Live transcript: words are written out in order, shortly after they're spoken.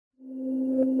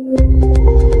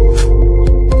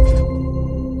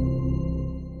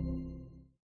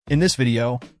In this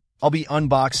video, I'll be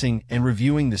unboxing and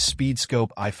reviewing the SpeedScope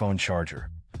iPhone charger,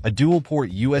 a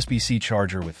dual-port USB-C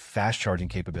charger with fast charging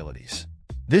capabilities.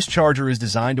 This charger is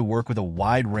designed to work with a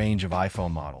wide range of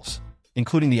iPhone models,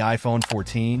 including the iPhone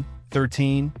 14,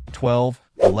 13, 12,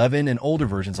 11, and older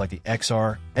versions like the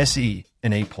XR, SE,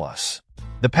 and 8 Plus.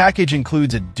 The package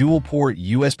includes a dual-port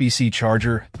USB-C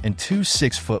charger and two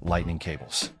 6-foot lightning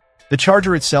cables. The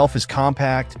charger itself is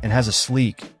compact and has a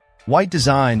sleek, white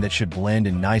design that should blend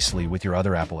in nicely with your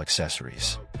other Apple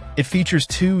accessories. It features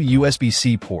two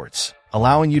USB-C ports,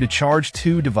 allowing you to charge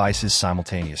two devices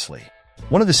simultaneously.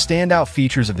 One of the standout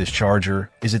features of this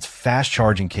charger is its fast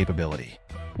charging capability.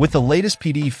 With the latest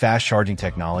PD fast charging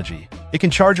technology, it can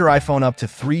charge your iPhone up to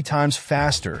 3 times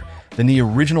faster than the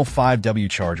original 5W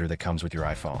charger that comes with your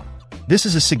iPhone. This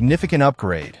is a significant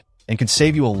upgrade and can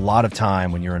save you a lot of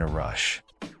time when you're in a rush.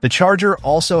 The charger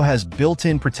also has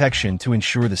built-in protection to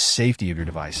ensure the safety of your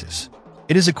devices.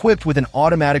 It is equipped with an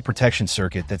automatic protection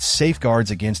circuit that safeguards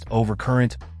against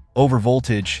overcurrent,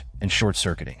 overvoltage, and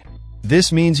short-circuiting.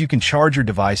 This means you can charge your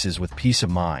devices with peace of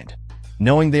mind,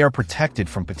 knowing they are protected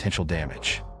from potential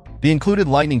damage. The included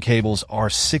lightning cables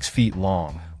are 6 feet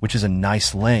long, which is a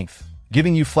nice length,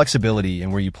 giving you flexibility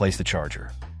in where you place the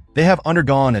charger. They have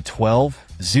undergone a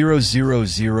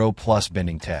 12,000 plus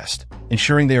bending test,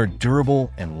 ensuring they are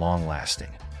durable and long-lasting.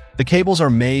 The cables are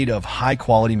made of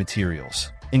high-quality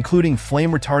materials, including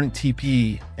flame-retardant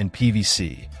TPE and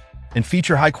PVC, and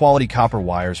feature high-quality copper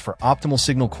wires for optimal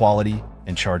signal quality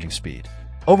and charging speed.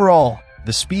 Overall,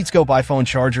 the SpeedScope iPhone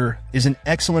charger is an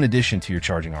excellent addition to your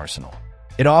charging arsenal.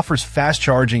 It offers fast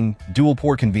charging,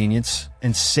 dual-port convenience,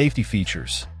 and safety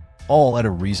features, all at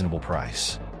a reasonable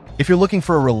price. If you're looking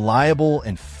for a reliable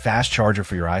and fast charger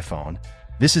for your iPhone,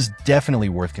 this is definitely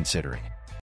worth considering.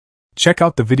 Check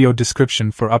out the video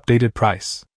description for updated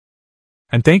price.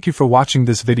 And thank you for watching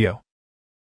this video.